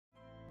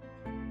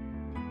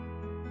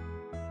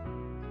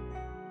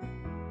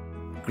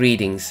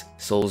Greetings,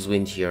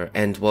 Soulswind here,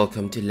 and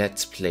welcome to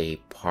Let's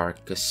Play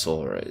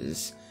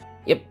Parkasaurus.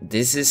 Yep,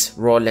 this is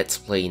Raw Let's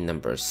Play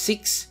number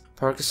 6.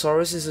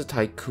 Parkasaurus is a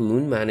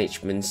tycoon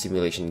management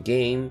simulation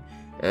game,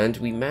 and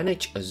we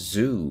manage a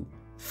zoo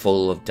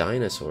full of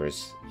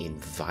dinosaurs in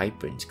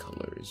vibrant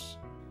colors.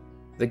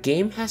 The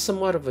game has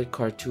somewhat of a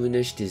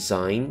cartoonish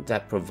design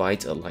that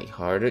provides a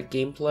lighthearted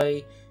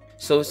gameplay,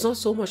 so it's not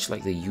so much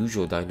like the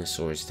usual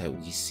dinosaurs that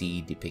we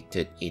see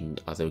depicted in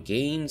other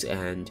games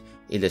and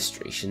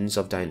illustrations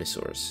of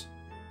dinosaurs.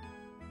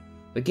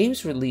 The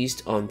game's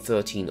released on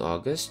 13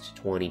 August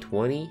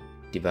 2020,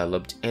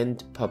 developed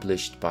and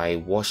published by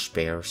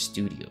Washbear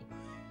Studio.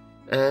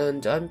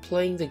 And I'm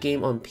playing the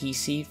game on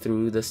PC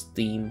through the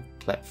Steam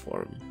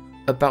platform.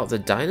 About the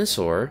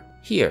dinosaur,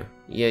 here.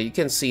 Yeah, you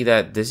can see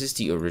that this is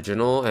the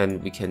original,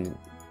 and we can,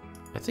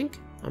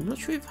 I'm not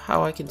sure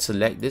how I can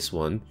select this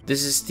one.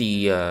 This is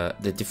the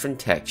different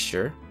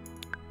texture.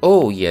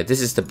 Oh yeah, this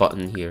is the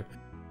button here.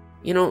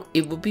 You know,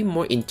 it would be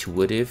more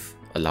intuitive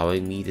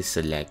allowing me to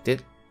select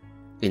it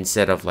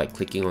instead of like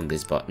clicking on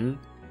this button.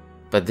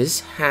 But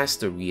this has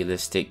the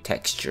realistic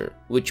texture,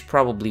 which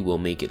probably will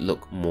make it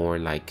look more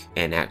like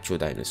an actual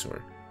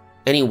dinosaur.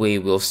 Anyway,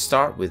 we'll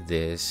start with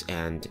this,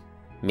 and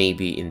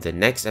maybe in the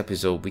next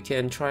episode we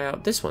can try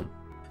out this one.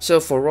 So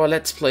for Raw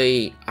Let's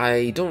Play,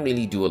 I don't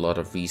really do a lot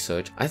of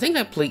research. I think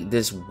I played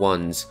this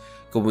once,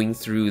 going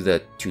through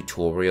the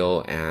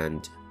tutorial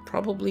and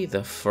probably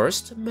the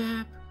first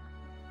map.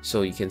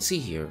 So you can see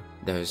here,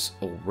 there's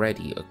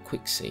already a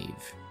quick save.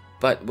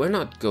 But we're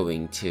not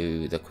going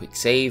to the quick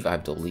save.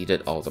 I've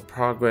deleted all the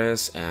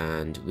progress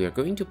and we're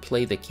going to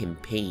play the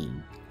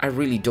campaign. I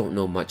really don't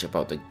know much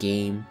about the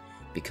game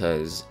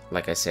because,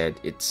 like I said,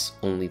 it's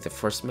only the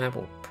first map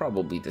or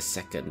probably the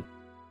second.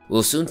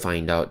 We'll soon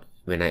find out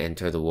when I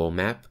enter the world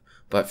map,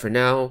 but for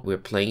now, we're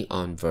playing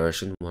on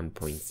version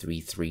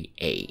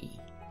 1.33a.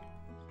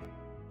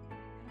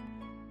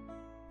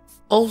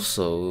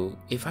 Also,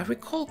 if I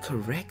recall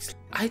correctly,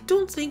 I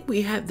don't think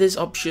we had this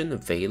option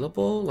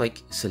available,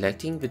 like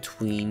selecting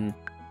between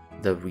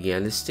the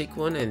realistic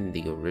one and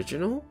the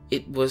original.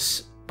 It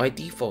was by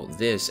default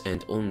this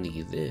and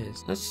only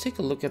this. Let's take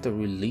a look at the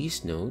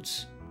release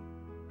notes.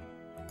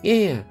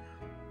 Yeah,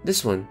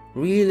 this one,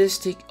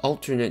 realistic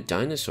alternate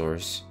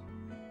dinosaurs.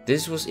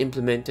 This was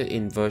implemented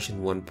in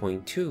version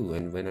 1.2,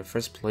 and when I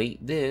first played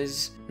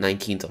this,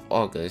 19th of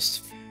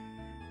August,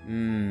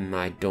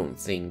 I don't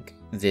think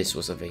this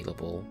was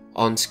available.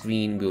 On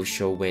screen will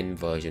show when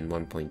version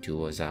 1.2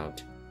 was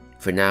out.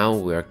 For now,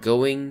 we're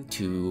going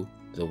to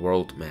the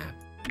world map.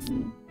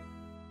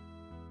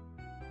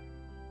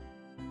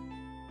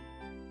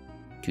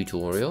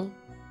 Tutorial?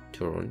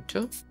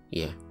 Toronto?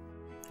 Yeah.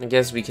 I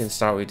guess we can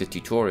start with the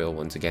tutorial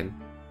once again.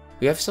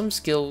 We have some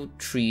skill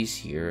trees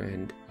here,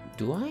 and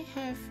do I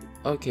have...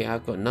 Okay,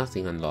 I've got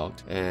nothing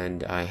unlocked,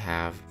 and I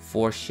have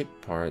 4 ship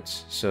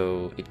parts,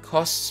 so it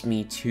costs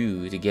me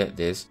 2 to get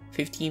this.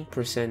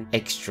 15%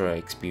 extra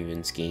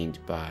experience gained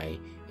by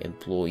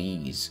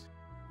employees.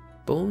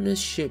 Bonus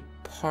ship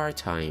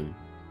part-time.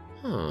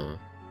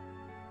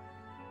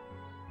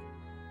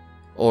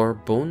 Or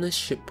bonus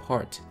ship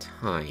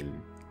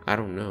part-time. I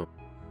don't know.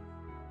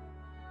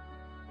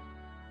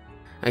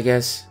 I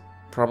guess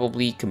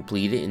probably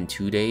complete it in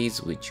 2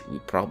 days, which we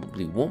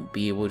probably won't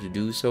be able to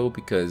do so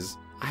because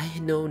I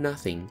know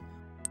nothing.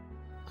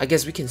 I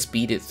guess we can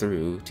speed it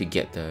through to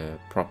get the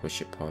proper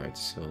ship parts,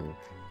 so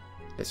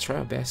let's try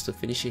our best to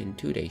finish it in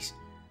 2 days.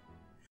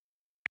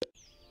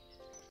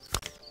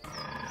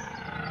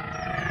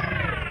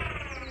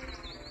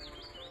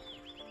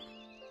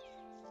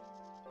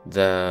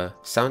 The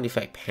sound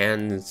effect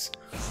pans.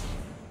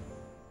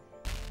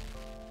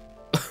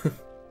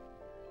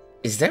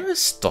 Is there a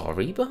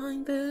story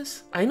behind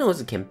this? I know it's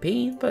a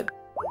campaign, but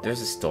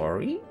there's a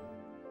story?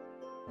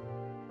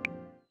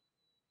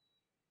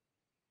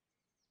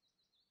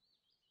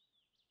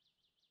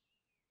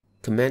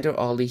 Commander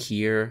Ollie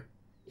here.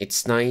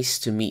 It's nice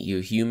to meet you,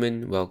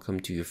 human.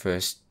 Welcome to your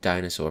first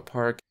dinosaur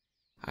park.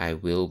 I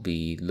will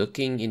be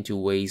looking into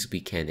ways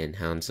we can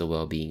enhance the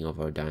well-being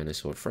of our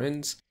dinosaur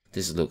friends.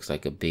 This looks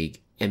like a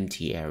big,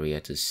 empty area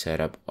to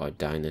set up our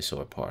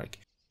dinosaur park.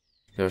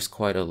 There's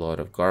quite a lot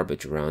of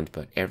garbage around,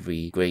 but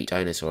every great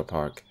dinosaur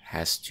park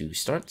has to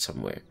start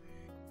somewhere.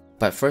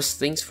 But first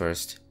things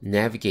first,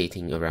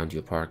 navigating around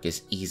your park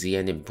is easy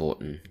and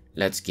important.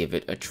 Let's give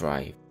it a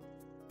try.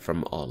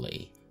 From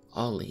Ollie.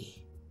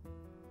 Ollie.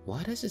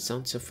 Why does it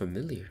sound so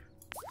familiar?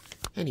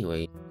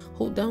 Anyway,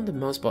 hold down the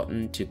mouse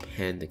button to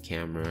pan the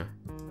camera.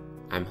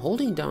 I'm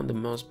holding down the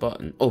mouse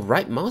button. Oh,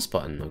 right mouse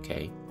button,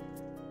 okay.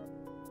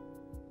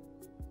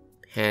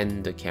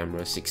 Pan the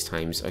camera 6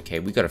 times. Okay,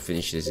 we gotta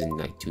finish this in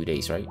like 2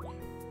 days, right?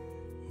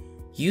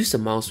 Use the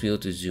mouse wheel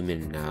to zoom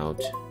in and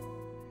out.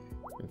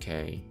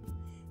 Okay.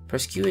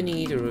 Press Q and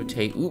E to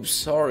rotate. Oops,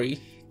 sorry.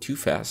 Too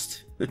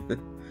fast.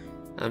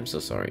 I'm so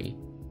sorry.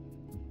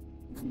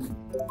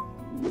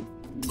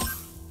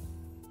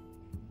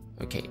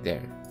 Okay,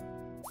 there.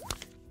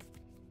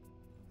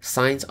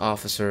 Science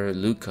Officer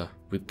Luca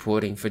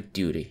reporting for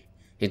duty.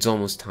 It's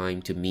almost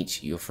time to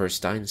meet your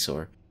first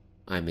dinosaur.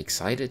 I'm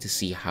excited to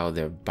see how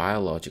their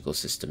biological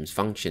systems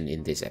function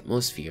in this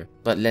atmosphere,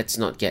 but let's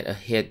not get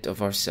ahead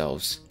of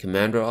ourselves.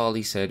 Commander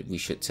Ollie said we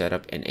should set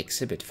up an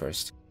exhibit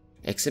first.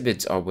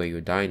 Exhibits are where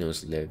your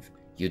dinos live.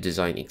 You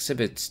design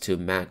exhibits to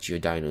match your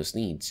dino's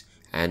needs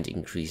and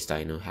increase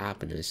dino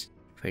happiness.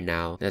 For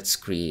now, let's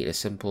create a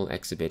simple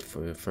exhibit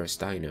for your first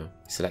dino.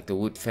 Select the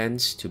wood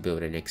fence to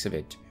build an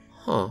exhibit.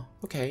 Huh,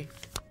 okay.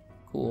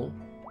 Cool.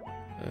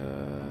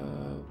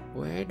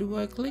 Where do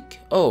I click?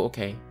 Oh,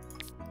 okay.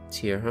 It's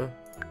here, huh?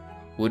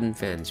 Wooden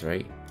fence,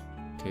 right?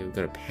 Okay, we're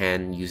gonna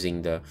pan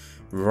using the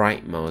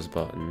right mouse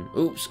button.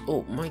 Oops,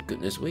 oh my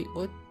goodness, wait,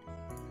 what?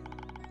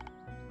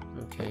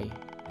 Okay.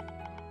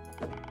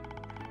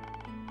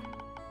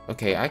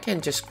 Okay, I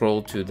can just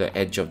scroll to the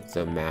edge of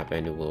the map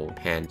and it will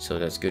pan, so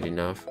that's good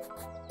enough.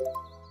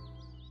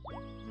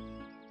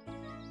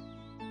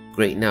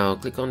 Great, now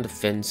click on the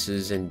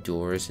fences and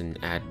doors and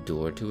add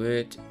door to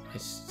it. I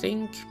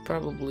think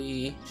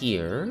probably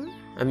here.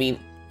 I mean,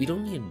 we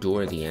don't need a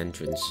door at the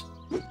entrance.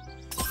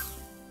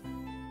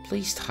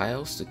 Place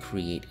tiles to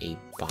create a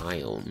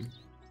biome.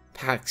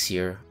 Pax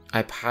here.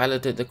 I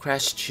piloted the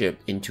crashed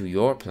ship into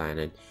your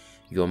planet.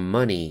 Your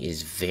money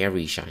is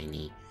very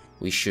shiny.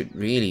 We should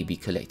really be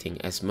collecting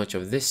as much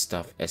of this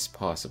stuff as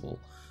possible.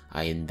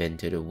 I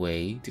invented a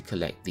way to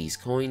collect these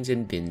coins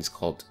in bins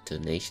called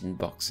donation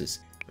boxes.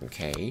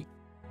 Okay.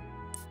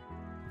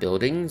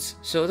 Buildings.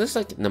 So that's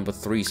like number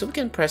 3. So we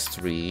can press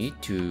 3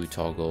 to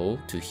toggle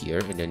to here,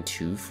 and then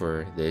 2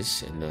 for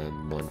this, and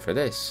then 1 for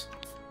this.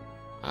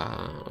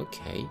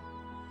 Okay.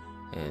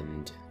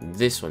 And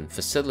this one,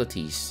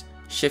 facilities.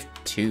 Shift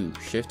 2,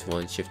 Shift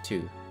 1, Shift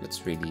 2.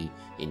 That's really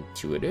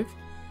intuitive.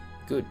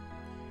 Good.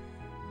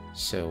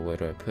 So where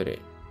do I put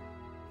it?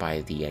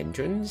 By the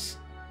entrance?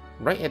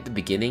 Right at the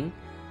beginning?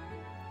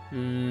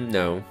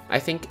 No. I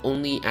think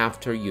only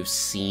after you've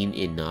seen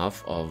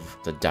enough of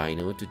the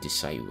dino to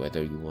decide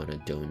whether you want to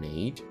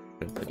donate.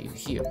 I'm gonna put you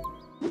here.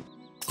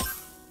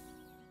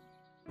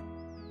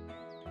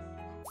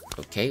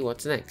 Okay,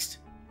 what's next?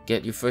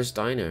 Get your first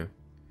dino.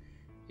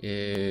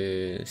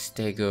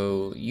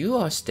 Stego. You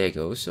are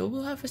Stego, so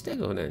we'll have a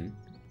Stego then.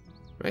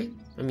 Right?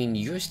 I mean,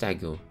 you're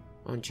Stego,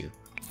 aren't you?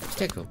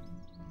 Stego.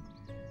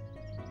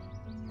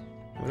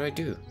 What do I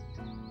do?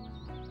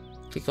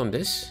 Click on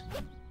this.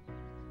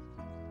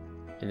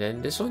 And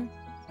then this one.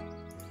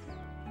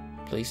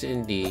 Place it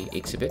in the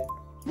exhibit.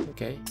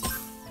 Okay.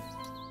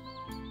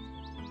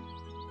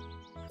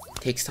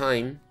 Takes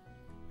time.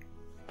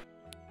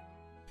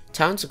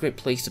 Town's a great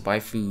place to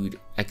buy food,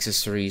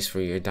 accessories for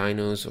your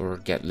dinos, or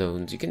get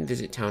loans. You can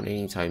visit town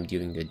anytime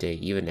during the day,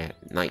 even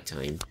at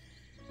nighttime.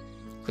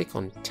 Click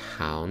on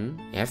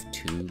town,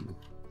 F2.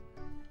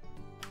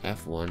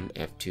 F1,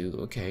 F2,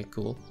 okay,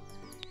 cool.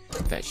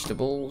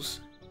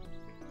 Vegetables.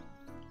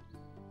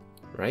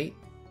 Right?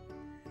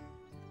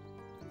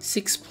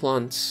 6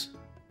 plants.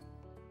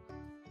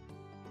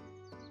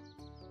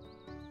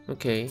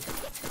 Okay.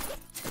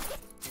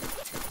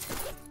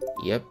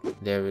 Yep,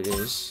 there it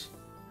is.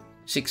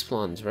 6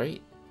 plants,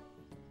 right?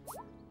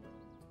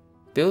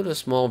 Build a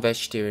small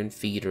vegetarian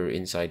feeder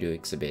inside your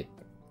exhibit,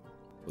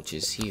 which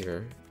is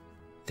here.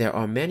 There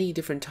are many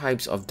different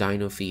types of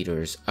dino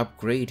feeders.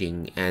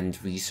 Upgrading and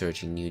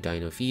researching new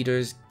dino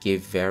feeders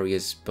give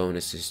various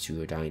bonuses to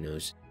your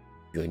dinos.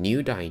 Your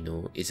new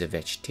dino is a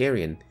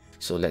vegetarian,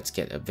 so let's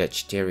get a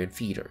vegetarian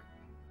feeder.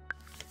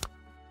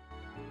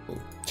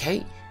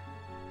 Okay.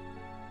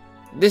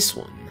 This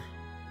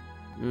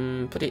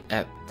one. Put it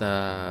at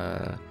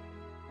the...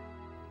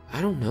 I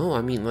don't know,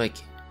 I mean, like...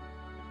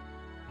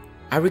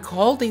 I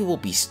recall they will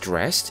be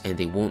stressed and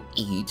they won't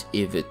eat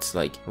if it's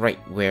like right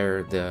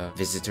where the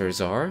visitors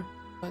are.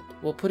 But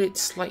we'll put it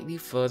slightly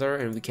further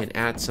and we can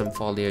add some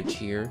foliage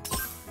here,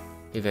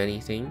 if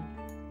anything.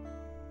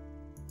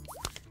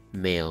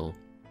 Male.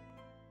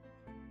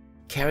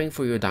 Caring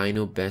for your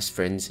dino best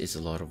friends is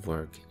a lot of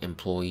work.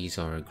 Employees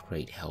are a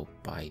great help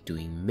by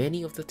doing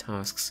many of the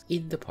tasks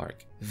in the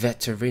park.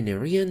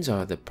 Veterinarians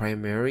are the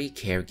primary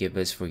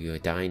caregivers for your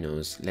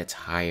dinos. Let's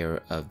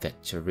hire a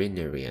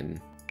veterinarian.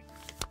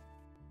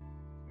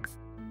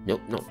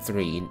 Nope, not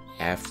 3,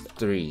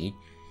 F3.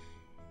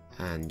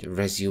 And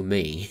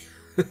resume.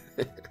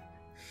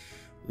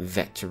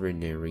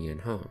 Veterinarian,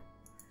 huh?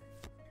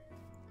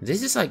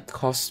 This is like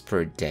cost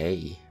per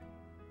day.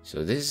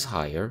 So this is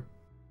higher.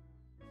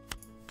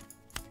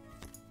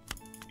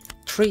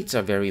 Traits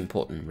are very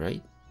important,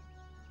 right?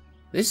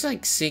 This is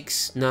like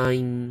 6,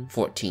 9,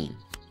 14.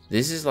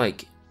 This is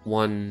like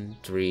 1,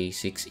 3,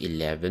 6,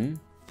 11.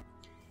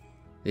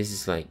 This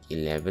is like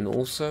 11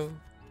 also.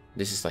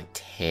 This is like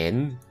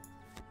 10.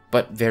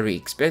 But very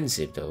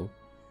expensive though.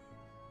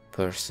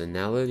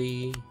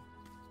 Personality.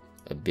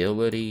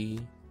 Ability.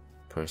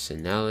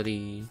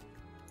 Personality.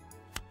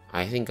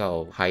 I think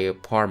I'll hire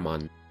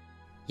Parman.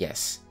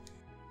 Yes.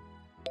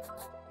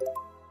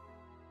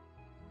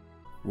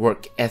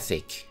 Work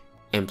ethic.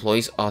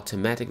 Employees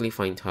automatically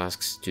find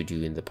tasks to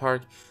do in the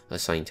park.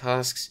 Assign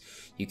tasks.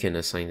 You can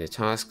assign the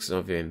tasks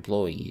of your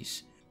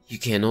employees. You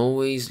can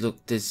always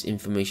look this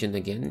information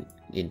again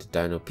in the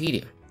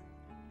Dinopedia.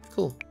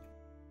 Cool.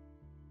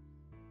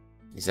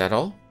 Is that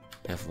all?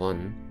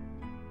 F1.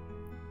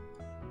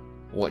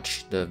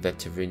 Watch the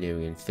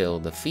veterinarian fill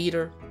the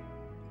feeder.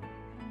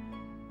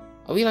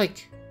 Are we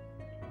like...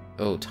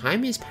 Oh,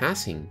 time is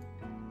passing.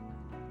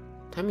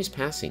 Time is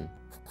passing.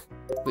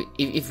 Wait,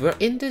 if we're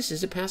in this,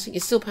 is it passing?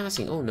 It's still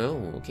passing. Oh no,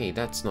 okay,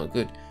 that's not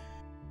good.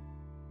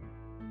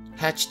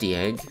 Hatch the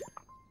egg.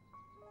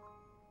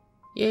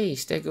 Yay,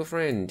 Stego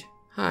friend.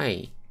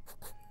 Hi.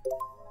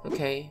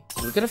 Okay,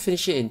 we're gonna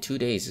finish it in 2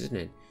 days, isn't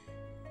it?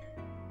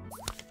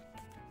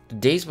 The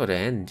day's about to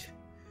end.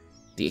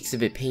 The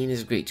exhibit pane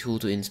is a great tool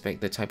to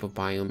inspect the type of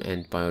biome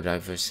and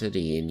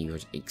biodiversity in your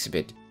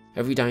exhibit.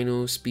 Every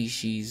dino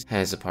species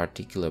has a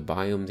particular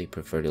biome they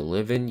prefer to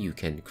live in. You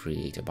can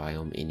create a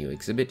biome in your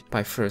exhibit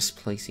by first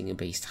placing a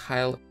base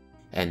tile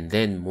and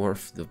then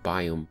morph the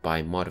biome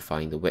by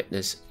modifying the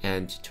wetness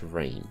and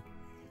terrain.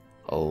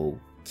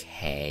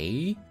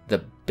 Okay,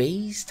 the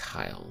base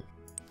tile.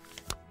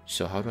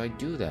 So how do I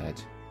do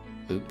that?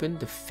 Open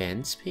the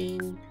fence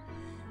pane?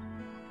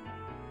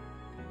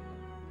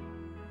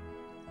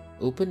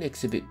 Open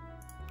exhibit,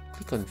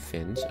 click on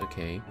fence,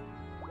 okay.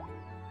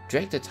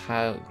 Drag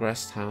the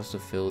grass tiles to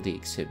fill the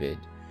exhibit.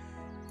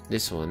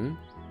 This one.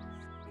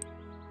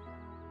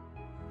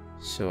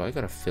 So I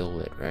gotta fill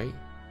it, right?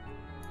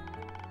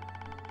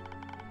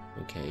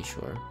 Okay,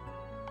 sure.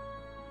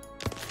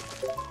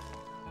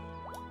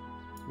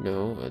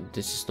 No,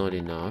 this is not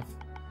enough.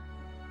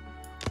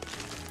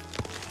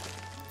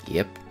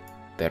 Yep,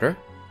 better.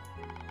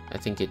 I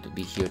think it will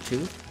be here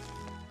too.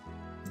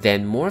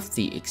 Then morph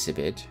the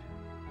exhibit.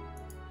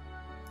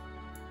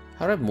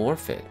 How do I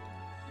morph it?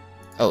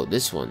 Oh,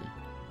 this one.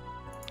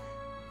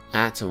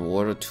 Add some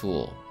water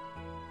tool.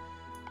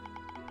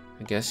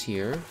 I guess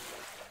here.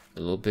 A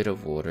little bit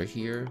of water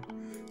here.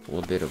 A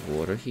little bit of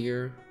water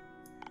here.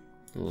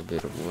 A little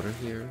bit of water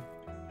here.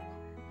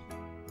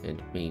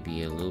 And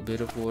maybe a little bit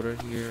of water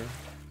here.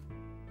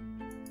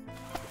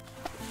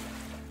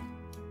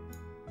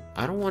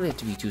 I don't want it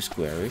to be too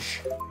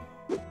squarish.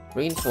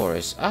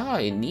 Rainforest. Ah,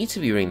 it needs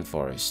to be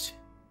rainforest.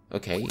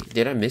 Okay,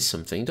 did I miss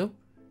something though?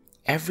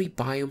 Every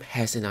biome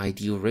has an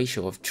ideal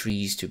ratio of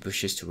trees to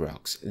bushes to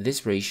rocks.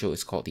 This ratio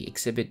is called the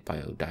exhibit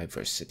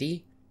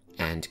biodiversity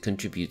and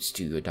contributes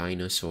to your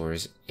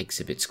dinosaur's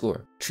exhibit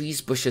score. Trees,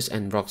 bushes,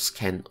 and rocks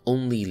can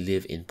only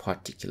live in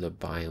particular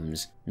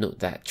biomes. Note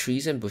that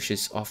trees and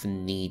bushes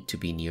often need to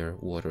be near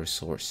water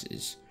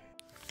sources.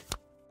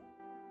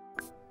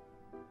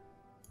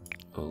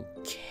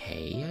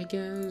 Okay, I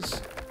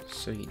guess.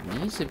 So it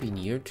needs to be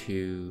near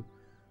to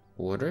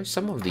water.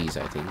 Some of these,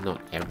 I think,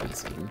 not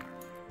everything.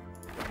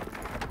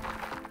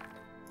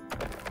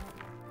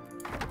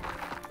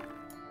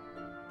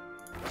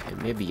 Okay,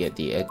 maybe at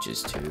the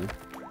edges too.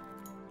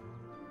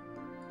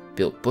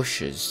 Build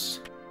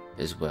bushes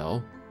as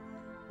well.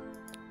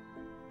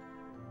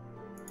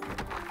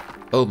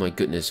 Oh my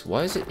goodness,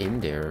 why is it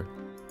in there?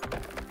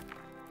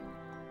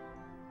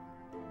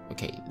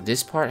 Okay,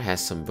 this part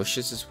has some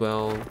bushes as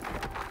well.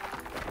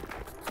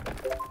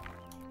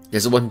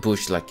 There's one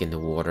bush like in the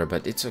water,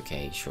 but it's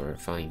okay, sure,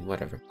 fine,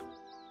 whatever.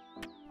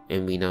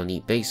 And we now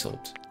need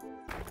basalt.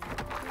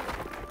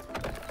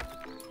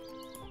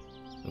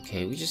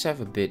 Okay, we just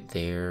have a bit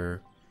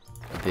there,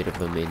 a bit of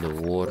them in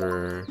the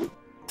water,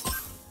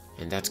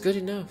 and that's good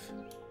enough.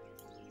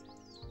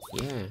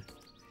 Yeah.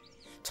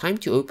 Time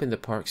to open the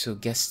park so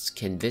guests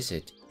can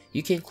visit.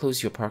 You can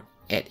close your park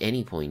at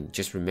any point.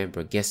 Just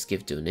remember, guests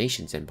give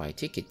donations and buy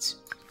tickets.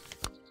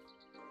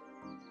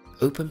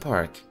 Open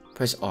park.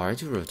 Press R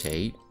to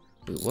rotate.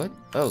 Wait, what?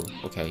 Oh,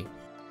 okay.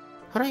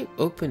 How do I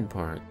open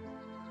park?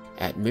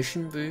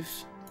 Admission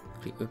booth.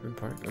 Click open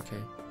park.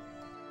 Okay.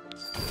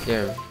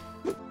 There.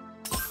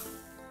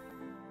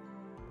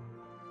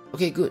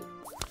 Okay, good.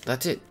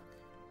 That's it.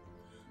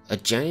 A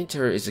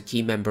janitor is a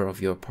key member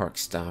of your park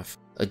staff.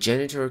 A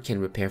janitor can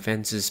repair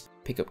fences,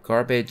 pick up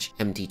garbage,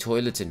 empty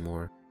toilets, and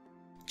more.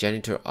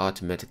 Janitor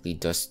automatically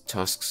does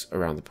tasks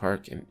around the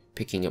park and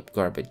picking up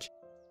garbage.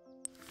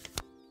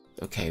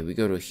 Okay, we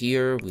go to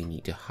here. We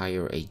need to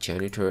hire a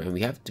janitor, and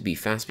we have to be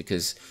fast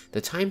because the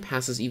time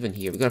passes even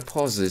here. We gotta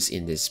pause this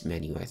in this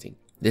menu, I think.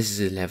 This is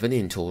 11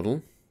 in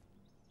total.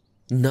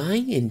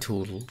 9 in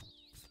total.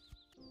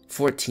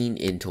 14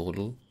 in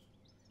total.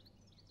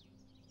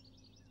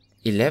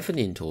 11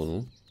 in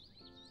total.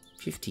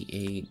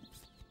 58.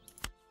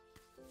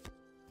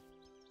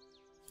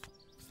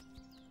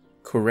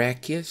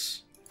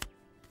 Coracius.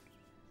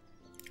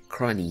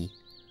 Crony.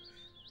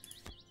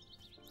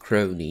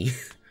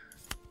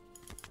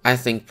 I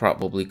think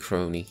probably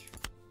crony.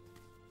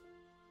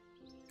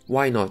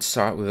 Why not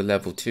start with a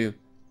level 2?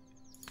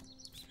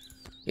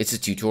 It's a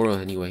tutorial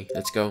anyway.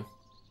 Let's go.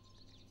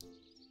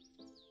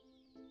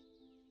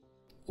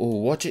 Oh,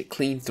 watch it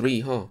clean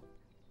 3, huh?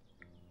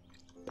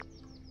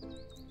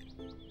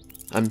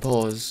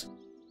 Unpause.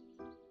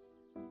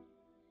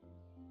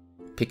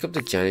 Pick up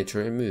the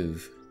janitor and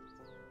move.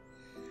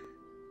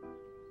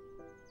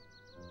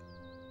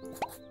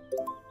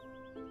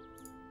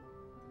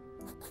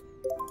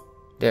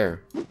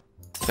 There.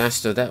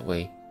 Faster that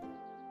way.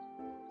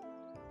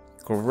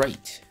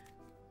 Great.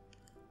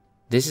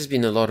 This has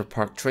been a lot of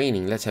park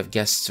training. Let's have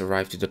guests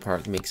arrive to the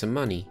park, make some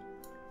money.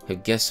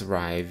 Have guests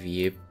arrive.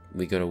 Yep,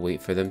 we gotta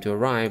wait for them to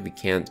arrive. We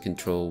can't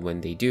control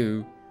when they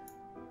do.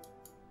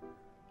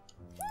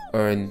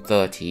 Earn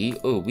 30.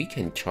 Oh, we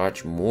can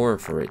charge more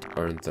for it.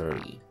 Earn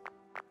 30.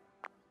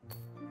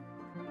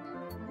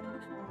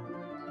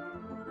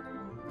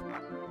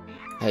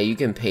 Hey, you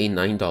can pay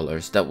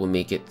 $9. That will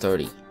make it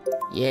 30.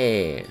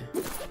 Yeah.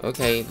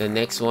 Okay, the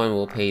next one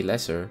will pay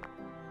lesser.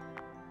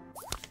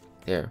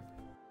 There.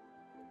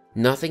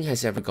 Nothing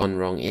has ever gone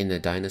wrong in a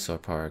dinosaur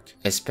park,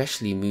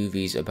 especially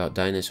movies about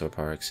dinosaur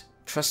parks.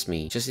 Trust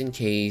me, just in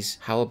case,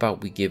 how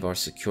about we give our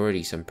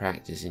security some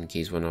practice in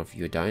case one of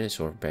your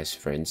dinosaur best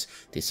friends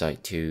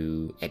decide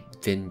to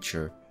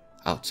adventure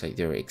outside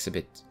their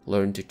exhibit.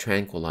 Learn to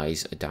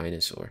tranquilize a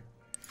dinosaur.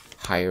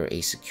 Hire a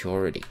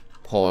security.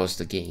 Pause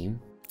the game.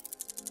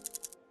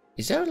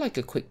 Is there like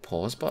a quick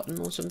pause button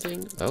or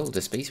something? Oh, the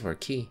spacebar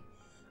key.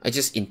 I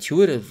just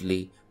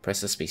intuitively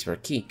press the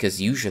spacebar key because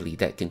usually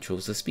that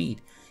controls the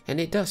speed. And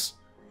it does.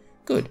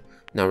 Good.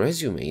 Now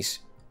resumes.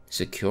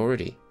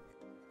 Security.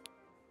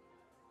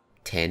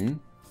 10.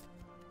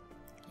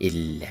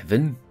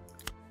 11.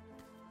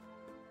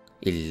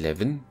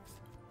 11.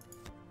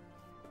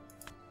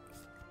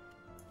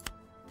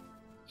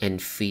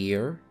 And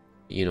fear.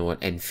 You know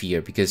what? And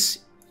fear because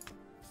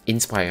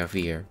inspire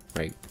fear,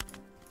 right?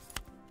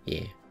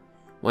 Yeah.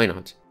 Why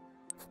not?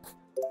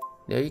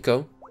 There you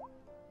go.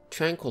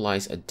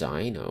 Tranquilize a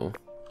dino.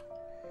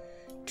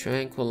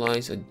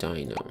 Tranquilize a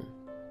dino.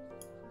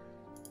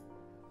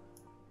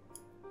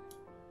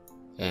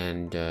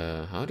 And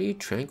how do you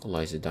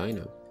tranquilize a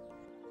dino?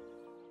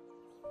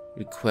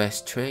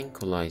 Request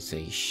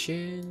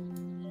tranquilization.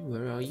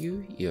 Where are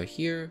you? You're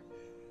here.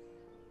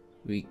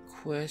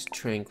 Request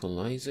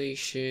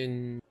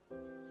tranquilization.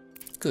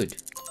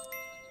 Good.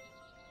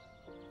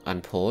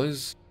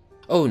 Unpause.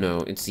 Oh no,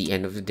 it's the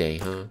end of the day,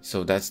 huh?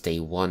 So that's day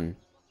 1.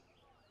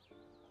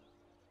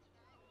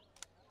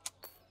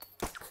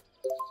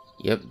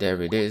 Yep,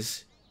 there it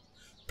is.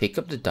 Pick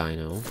up the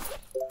dino.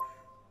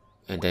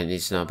 And then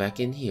it's now back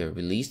in here.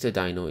 Release the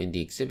dino in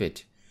the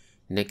exhibit.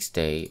 Next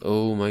day.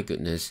 Oh my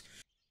goodness.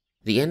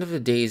 The end of the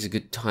day is a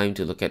good time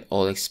to look at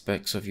all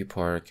aspects of your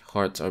park.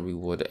 Hearts are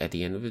rewarded at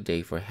the end of the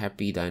day for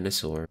happy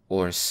dinosaur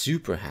or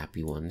super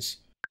happy ones.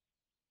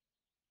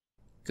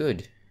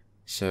 Good.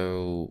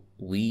 So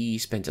we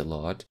spent a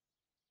lot.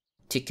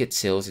 Ticket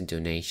sales and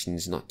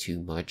donations, not too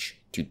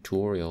much.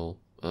 Tutorial.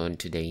 Earn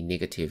today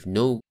negative.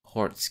 No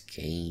hearts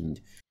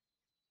gained.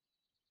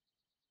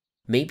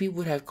 Maybe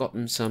would have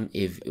gotten some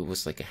if it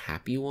was like a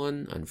happy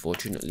one.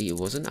 Unfortunately, it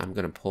wasn't. I'm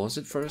gonna pause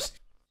it first.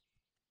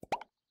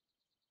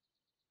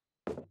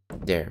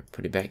 There,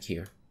 put it back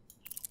here.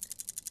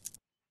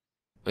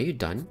 Are you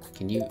done?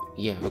 Can you?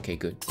 Yeah, okay,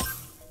 good.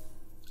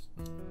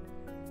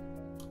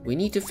 We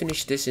need to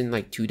finish this in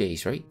like 2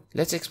 days, right?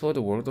 Let's explore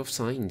the world of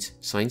science.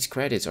 Science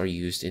credits are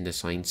used in the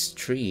science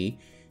tree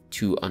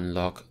to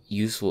unlock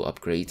useful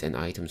upgrades and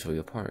items for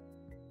your park.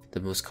 The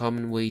most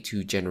common way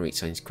to generate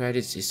science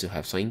credits is to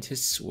have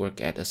scientists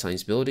work at a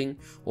science building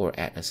or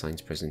at a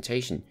science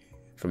presentation.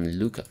 From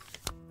Luca.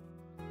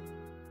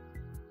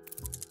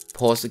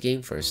 Pause the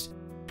game first.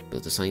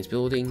 Build the science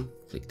building,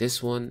 click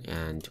this one,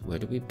 and where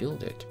do we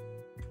build it?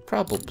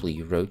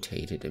 Probably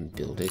rotate it and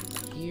build it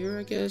here,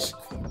 I guess.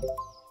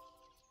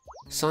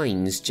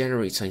 Science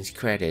generate science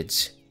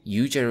credits.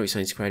 You generate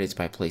science credits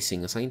by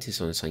placing a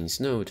scientist on a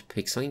science node.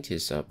 Pick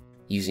scientists up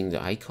using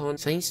the icon.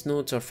 Science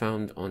nodes are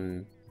found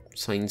on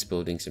science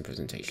buildings and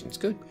presentations.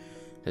 Good.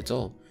 That's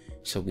all.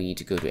 So we need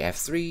to go to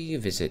F3,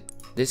 visit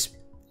this,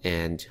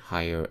 and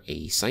hire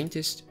a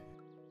scientist.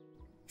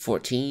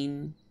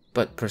 14.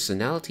 But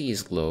personality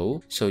is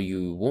low, so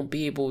you won't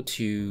be able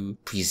to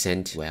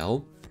present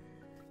well.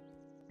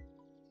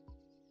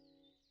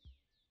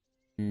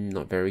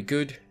 Not very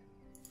good.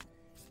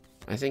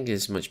 I think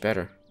it's much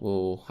better.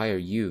 We'll hire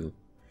you.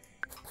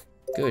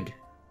 Good.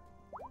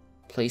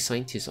 Play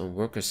scientist on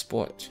worker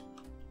spot.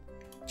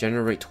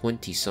 Generate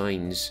 20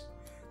 signs.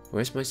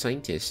 Where's my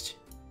scientist?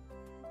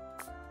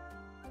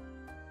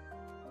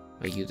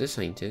 Are you the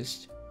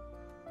scientist?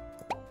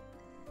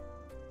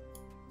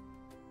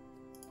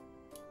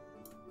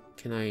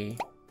 Can I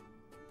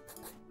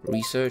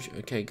research?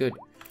 Okay, good.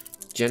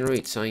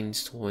 Generate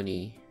signs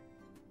 20.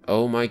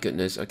 Oh my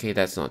goodness. Okay,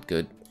 that's not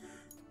good.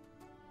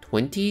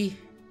 20?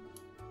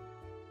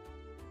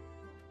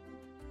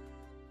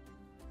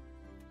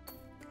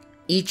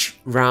 Each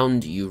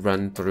round you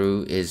run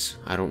through is,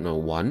 I don't know,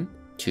 1,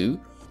 2.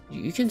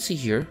 You can see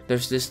here,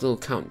 there's this little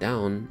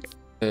countdown.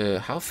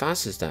 How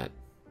fast is that?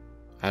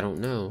 I don't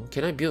know.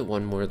 Can I build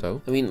one more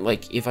though? I mean,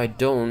 like, if I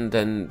don't,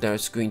 then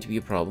there's going to be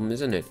a problem,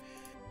 isn't it?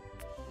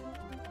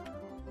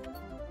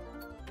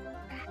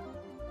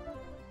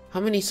 How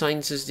many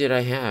sciences did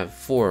I have?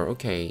 4.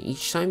 Okay,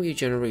 each time you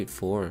generate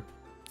 4.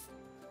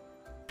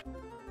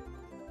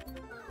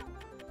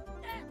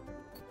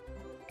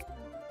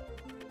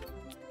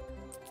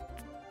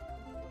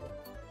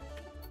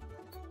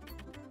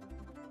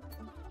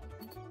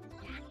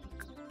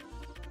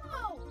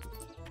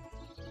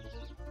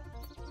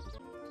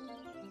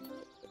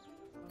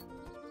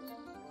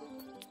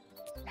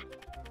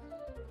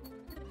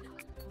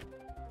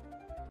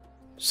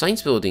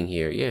 Science building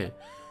here, yeah.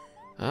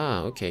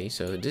 Ah, okay,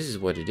 so this is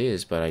what it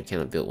is, but I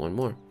cannot build one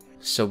more.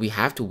 So we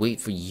have to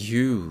wait for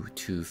you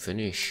to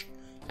finish,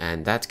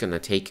 and that's gonna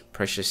take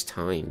precious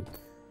time.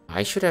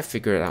 I should have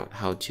figured out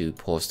how to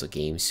pause the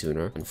game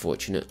sooner.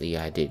 Unfortunately,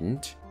 I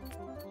didn't.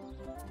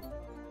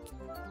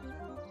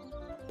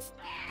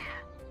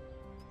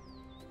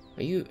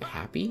 Are you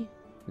happy?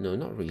 No,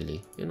 not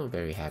really. You're not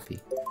very happy.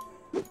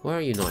 Why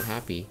are you not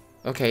happy?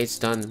 Okay, it's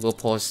done. We'll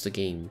pause the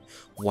game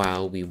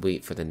while we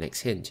wait for the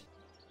next hint.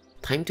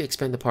 Time to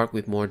expand the park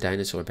with more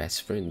dinosaur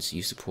best friends.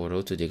 Use the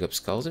portal to dig up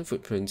skulls and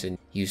footprints and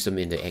use them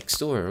in the X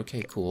store.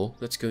 Okay, cool.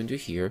 Let's go into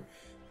here.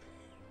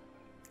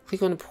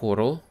 Click on the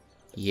portal.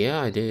 Yeah,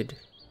 I did.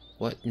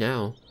 What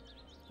now?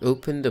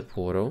 Open the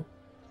portal.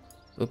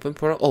 Open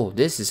portal. Oh,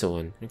 this is the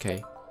one.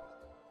 Okay.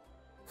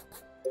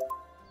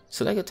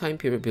 Select a time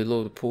period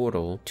below the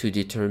portal to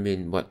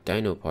determine what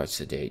dino parts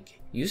to dig.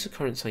 Use the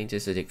current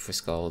scientist to dig for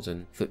skulls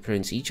and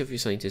footprints. Each of your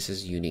scientists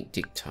has a unique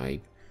dig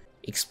type.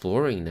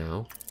 Exploring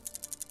now.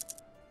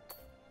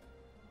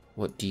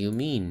 What do you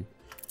mean?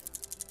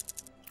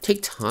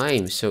 Take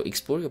time, so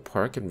explore your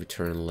park and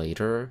return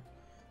later.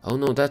 Oh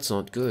no, that's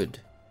not good.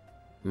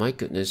 My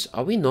goodness,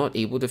 are we not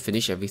able to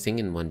finish everything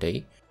in one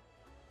day?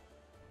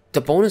 The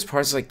bonus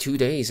part is like 2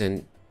 days,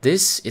 and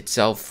this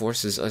itself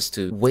forces us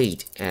to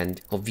wait,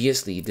 and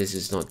obviously this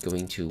is not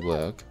going to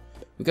work.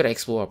 We gotta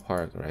explore our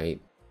park, right?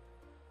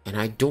 And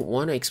I don't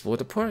want to explore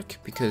the park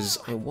because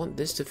I want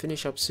this to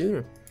finish up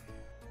sooner.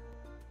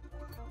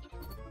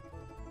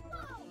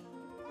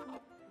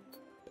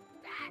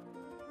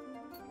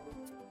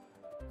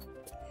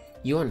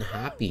 You're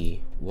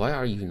unhappy. Why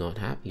are you not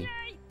happy?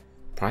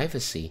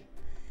 Privacy.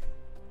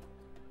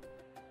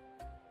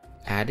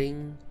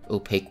 Adding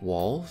opaque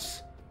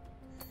walls?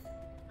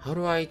 How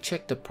do I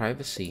check the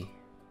privacy?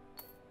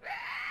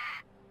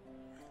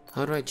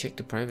 How do I check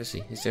the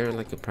privacy? Is there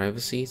like a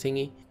privacy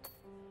thingy?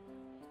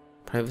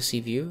 Privacy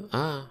view?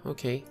 Ah,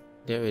 okay.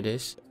 There it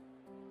is.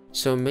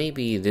 So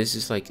maybe this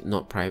is like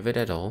not private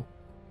at all.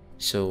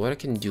 So what I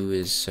can do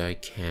is I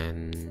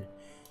can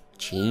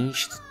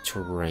change the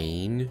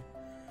terrain.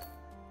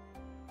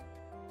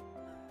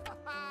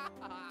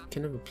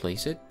 Can I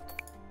replace it?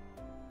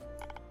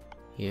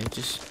 Yeah,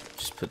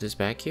 just put this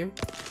back here.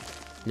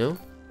 No?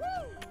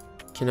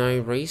 Can I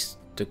raise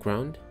the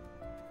ground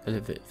a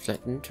little bit?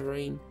 Flatten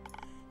terrain?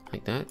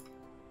 Like that?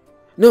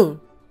 No!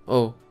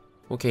 Oh,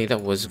 okay,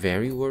 that was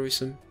very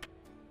worrisome.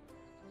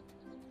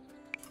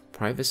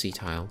 Privacy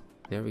tile.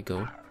 There we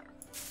go.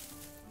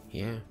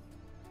 Yeah.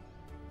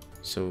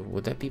 So,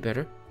 would that be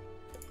better?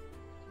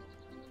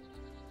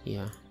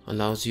 Yeah.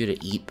 Allows you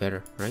to eat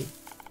better, right?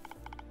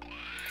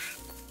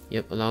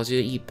 Yep, allows you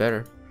to eat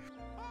better.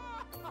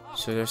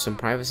 So there's some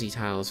privacy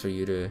tiles for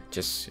you to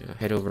just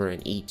head over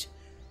and eat.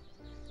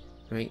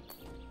 Right?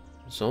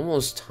 It's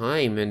almost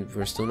time and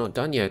we're still not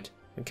done yet.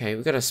 Okay,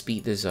 we gotta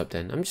speed this up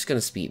then. I'm just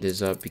gonna speed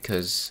this up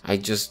because I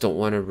just don't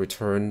want to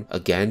return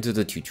again to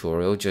the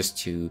tutorial just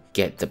to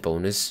get the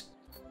bonus.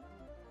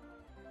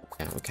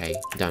 Yeah, okay,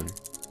 done.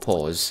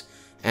 Pause.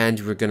 And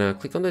we're gonna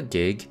click on the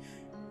dig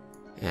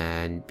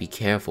and be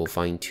careful,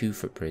 find 2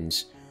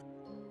 footprints.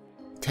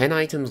 10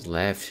 items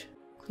left.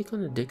 Click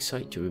on the dig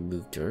site to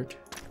remove dirt.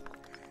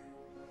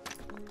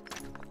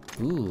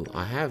 Ooh,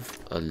 I have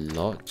a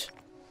lot.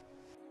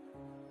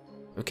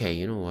 Okay,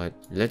 you know what?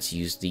 Let's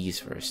use these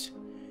first.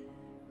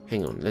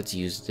 Hang on, let's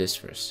use this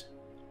first.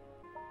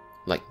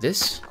 Like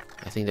this?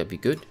 I think that'd be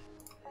good.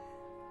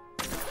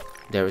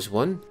 There's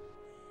 1.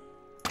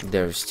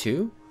 There's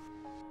 2.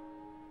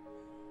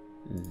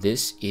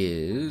 This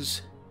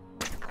is...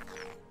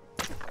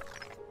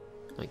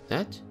 like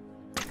that.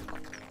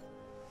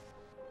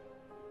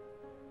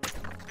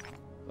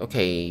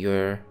 Okay,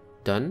 you're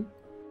done.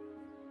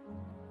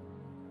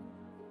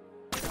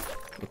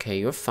 Okay,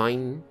 you're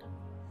fine.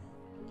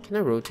 Can I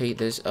rotate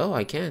this? Oh,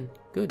 I can.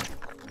 Good.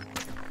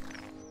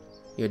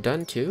 You're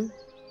done too?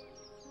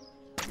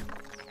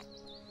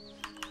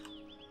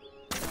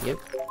 Yep.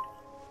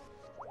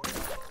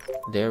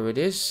 There it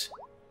is.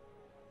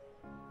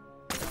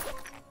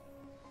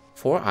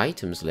 4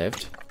 items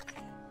left.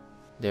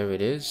 There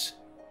it is.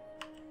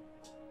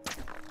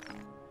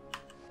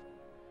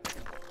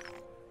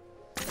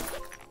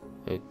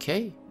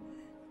 Okay.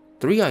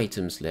 3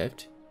 items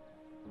left.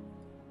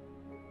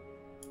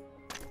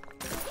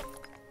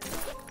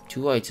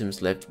 2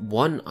 items left.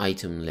 1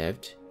 item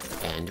left.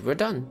 And we're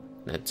done.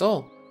 That's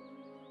all.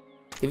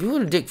 If you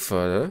want to dig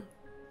further...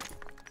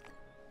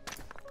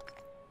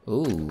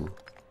 Ooh.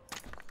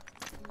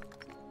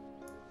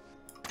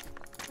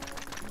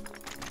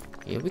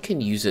 Yeah, we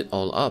can use it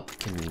all up,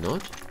 can we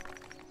not?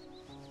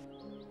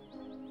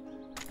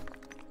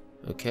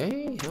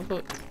 Okay, how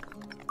about...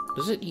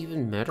 Does it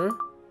even matter?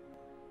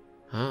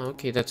 Ah,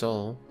 okay, that's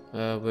all.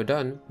 We're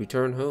done.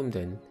 Return home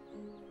then.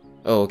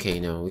 Oh, okay,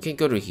 no, we can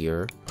go to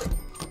here.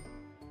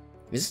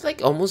 Is it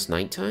like almost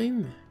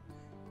nighttime?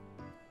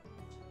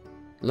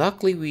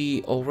 Luckily,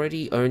 we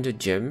already earned a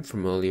gem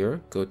from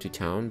earlier. Go to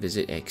town,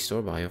 visit X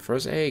store, buy our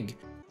first egg.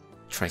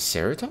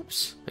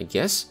 Triceratops? I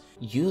guess?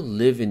 You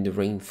live in the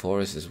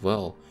rainforest as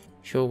well.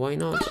 Sure, why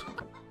not?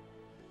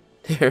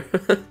 There.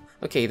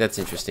 Okay, that's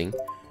interesting.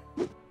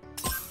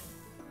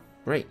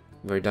 Right,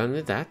 we're done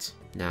with that.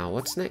 Now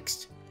what's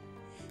next?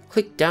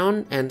 Click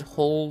down and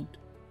hold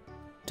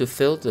to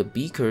fill the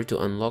beaker to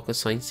unlock a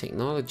science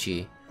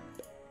technology.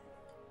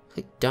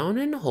 Click down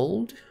and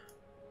hold?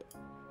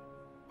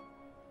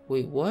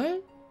 Wait,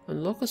 what?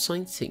 Unlock a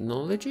science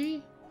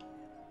technology?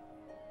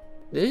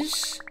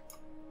 This?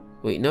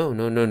 Wait, no,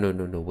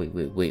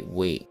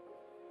 wait.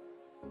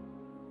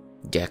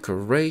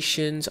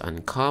 Decorations,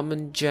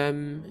 uncommon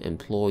gem,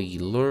 employee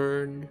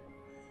learn,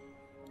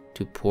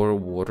 to pour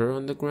water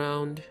on the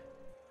ground,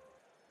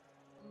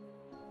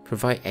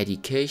 provide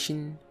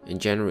education and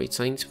generate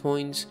science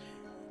points,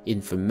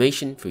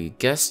 information for your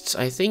guests.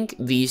 I think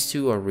these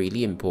two are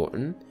really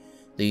important.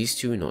 These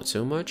two not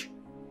so much.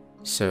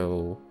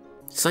 So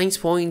science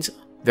points,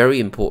 very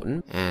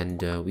important,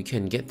 and we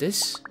can get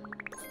this.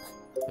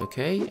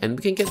 Okay, and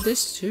we can get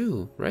this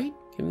too, right?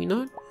 Can we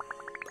not?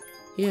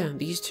 Yeah,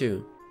 these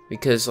two.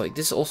 Because like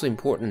this is also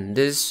important.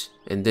 This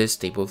and this,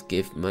 they both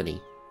give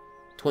money.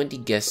 20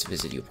 guests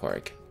visit your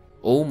park.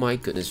 Oh my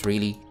goodness,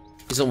 really?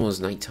 It's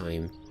almost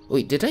nighttime.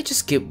 Wait, did I just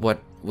skip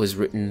what was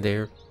written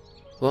there?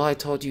 Well, I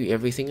told you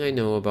everything I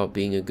know about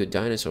being a good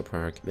dinosaur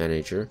park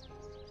manager.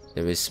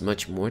 There is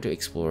much more to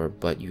explore,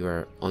 but you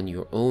are on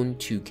your own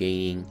to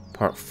gaining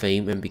park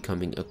fame and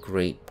becoming a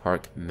great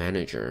park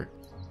manager.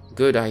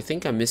 Good, I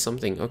think I missed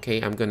something.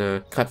 Okay, I'm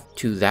gonna cut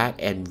to that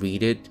and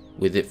read it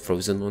with it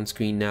frozen on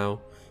screen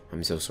now.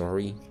 I'm so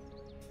sorry.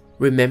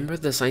 Remember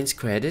the science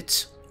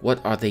credits?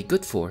 What are they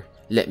good for?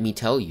 Let me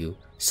tell you.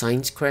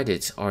 Science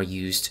credits are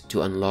used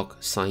to unlock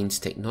science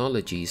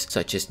technologies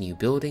such as new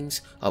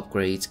buildings,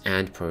 upgrades,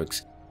 and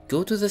perks.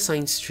 Go to the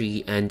science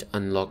tree and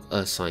unlock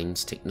a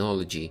science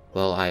technology.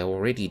 Well, I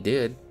already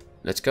did.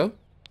 Let's go.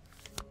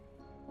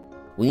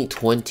 We need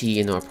 20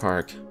 in our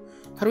park.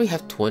 How do we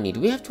have 20? Do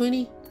we have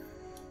 20?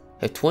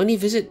 Have 20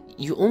 visit?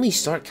 You only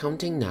start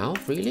counting now?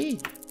 Really?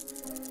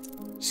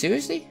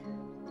 Seriously?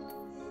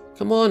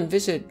 Come on,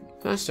 visit.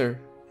 Faster.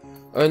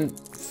 Earn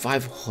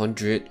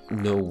 500?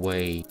 No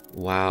way.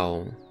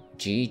 Wow.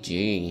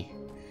 GG.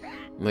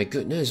 My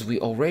goodness, we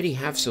already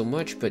have so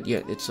much, but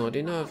yet it's not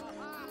enough.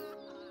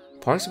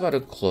 Park's about to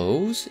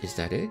close? Is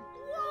that it?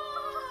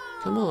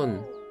 Come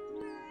on.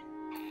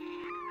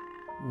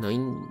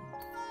 9.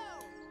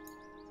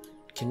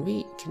 Can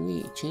we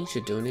change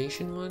the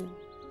donation one?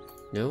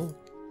 No?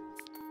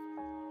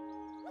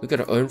 We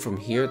gotta earn from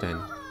here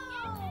then.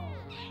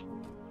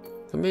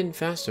 Come in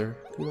faster.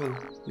 Come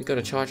on. We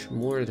gotta charge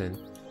more then.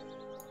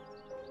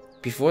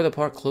 Before the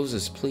park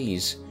closes,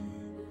 please.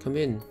 Come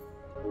in.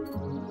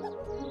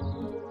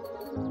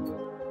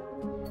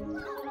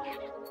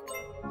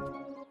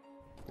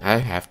 I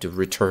have to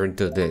return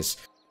to this.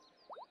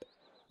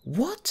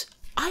 What?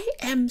 I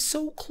am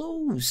so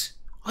close.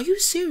 Are you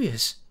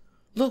serious?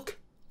 Look,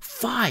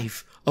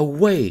 5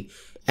 away.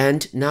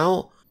 And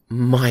now,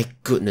 my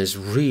goodness,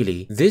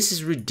 really? This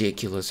is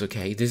ridiculous,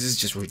 okay? This is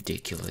just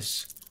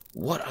ridiculous.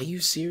 What, are you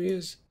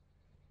serious?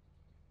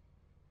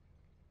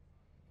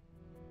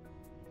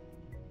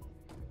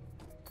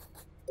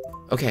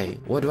 Okay,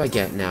 what do I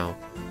get now?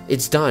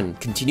 It's done.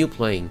 Continue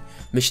playing.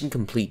 Mission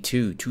complete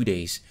 2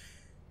 days.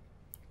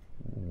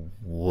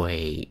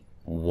 Wait,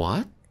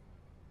 what?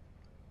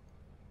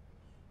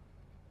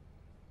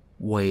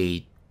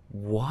 Wait,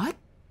 what?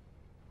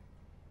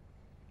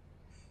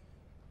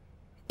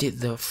 Did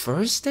the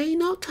first day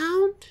not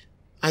count?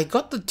 I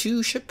got the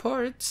 2 ship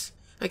parts.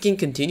 I can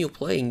continue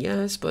playing,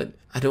 yes, but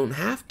I don't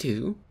have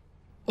to.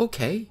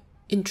 Okay,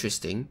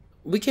 interesting.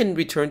 We can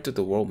return to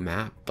the world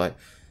map, but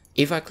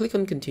if I click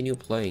on continue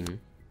playing,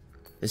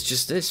 it's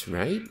just this,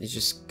 right? It's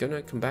just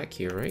gonna come back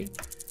here, right?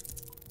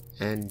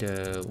 And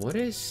what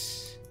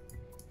is...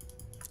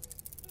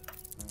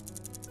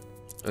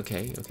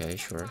 Okay,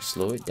 sure.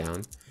 Slow it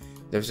down.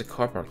 There's a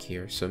car park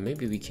here, so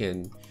maybe we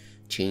can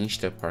change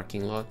the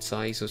parking lot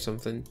size or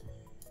something.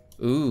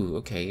 Ooh,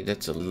 okay,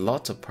 that's a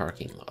lot of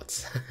parking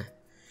lots.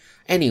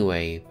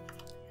 Anyway,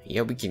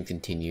 yeah, we can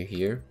continue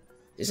here.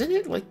 Isn't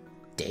it like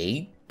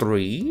day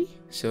 3?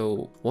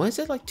 So why is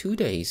it like 2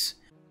 days?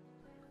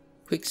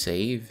 Quick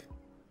save.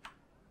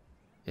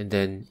 And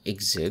then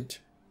exit.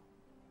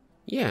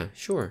 Yeah,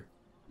 sure.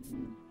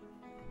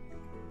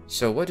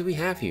 So what do we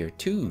have here?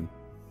 2.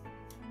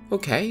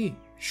 Okay,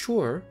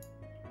 sure.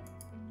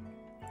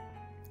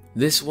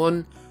 This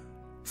one,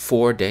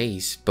 4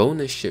 days.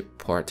 Bonus ship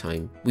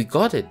part-time. We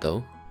got it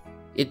though.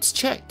 It's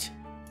checked.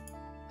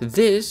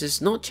 This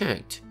is not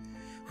checked.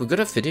 We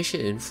gotta finish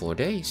it in 4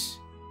 days.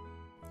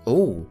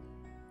 Oh.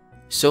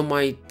 So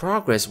my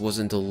progress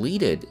wasn't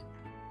deleted.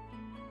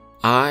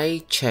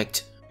 I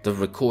checked the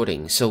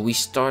recording. So we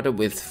started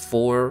with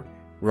 4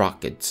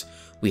 rockets.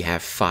 We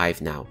have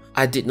 5 now.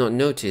 I did not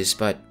notice,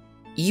 but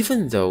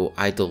even though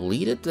I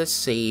deleted the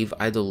save,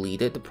 I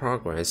deleted the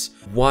progress,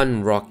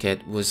 1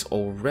 rocket was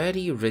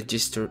already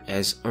registered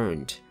as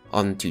earned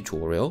on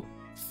tutorial.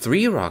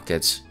 3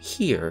 rockets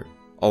here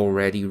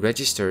already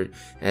registered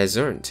as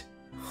earned.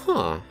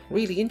 Huh,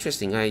 really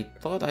interesting. I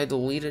thought I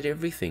deleted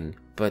everything,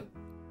 but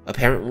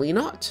apparently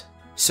not.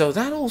 So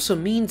that also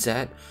means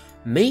that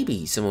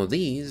maybe some of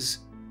these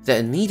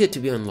that needed to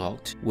be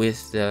unlocked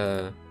with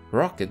the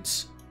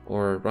rockets,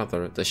 or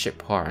rather the ship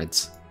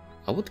parts.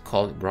 I would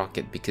call it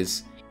rocket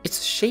because it's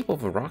the shape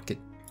of a rocket.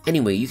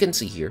 Anyway, you can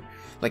see here,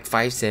 like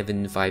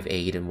 5.7,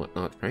 5.8 and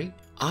whatnot, right?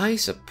 I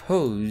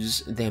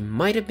suppose there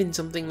might have been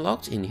something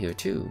locked in here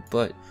too,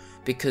 but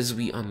because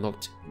we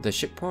unlocked the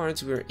ship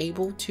parts, we're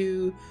able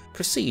to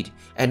proceed.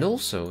 And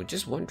also,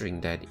 just wondering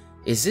that,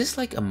 is this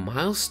like a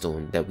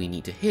milestone that we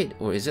need to hit,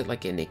 or is it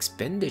like an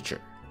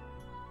expenditure?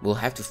 We'll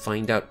have to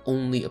find out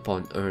only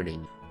upon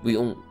earning.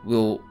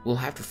 We'll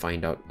have to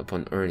find out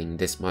upon earning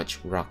this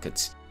much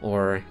rockets,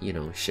 or, you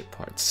know, ship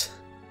parts.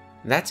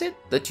 That's it,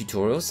 the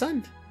tutorial's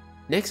done.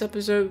 Next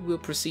episode, we'll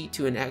proceed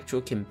to an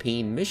actual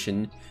campaign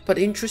mission, but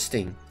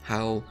interesting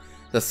how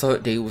the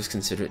third day was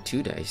considered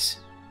 2 days.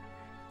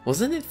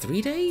 Wasn't it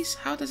 3 days?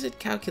 How does it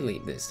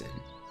calculate this then?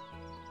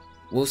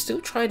 We'll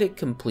still try to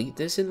complete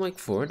this in like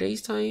 4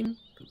 days time.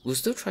 We'll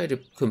still try to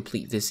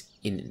complete this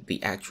in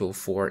the actual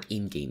 4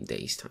 in-game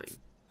days time.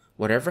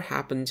 Whatever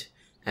happened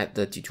at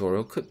the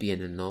tutorial could be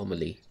an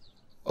anomaly.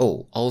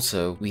 Oh,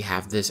 also, we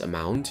have this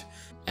amount,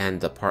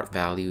 and the park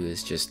value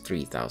is just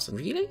 3,000.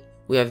 Really?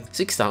 We have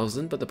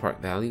 6,000, but the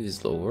park value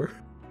is lower?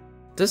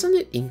 Doesn't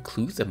it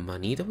include the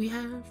money that we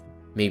have?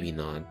 Maybe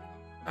not.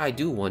 I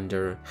do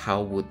wonder,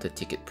 how would the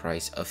ticket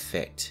price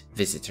affect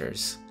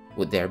visitors?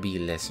 Would there be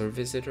lesser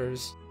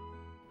visitors?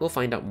 We'll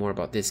find out more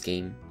about this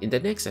game in the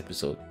next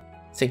episode.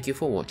 Thank you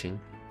for watching.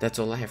 That's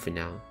all I have for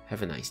now.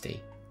 Have a nice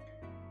day.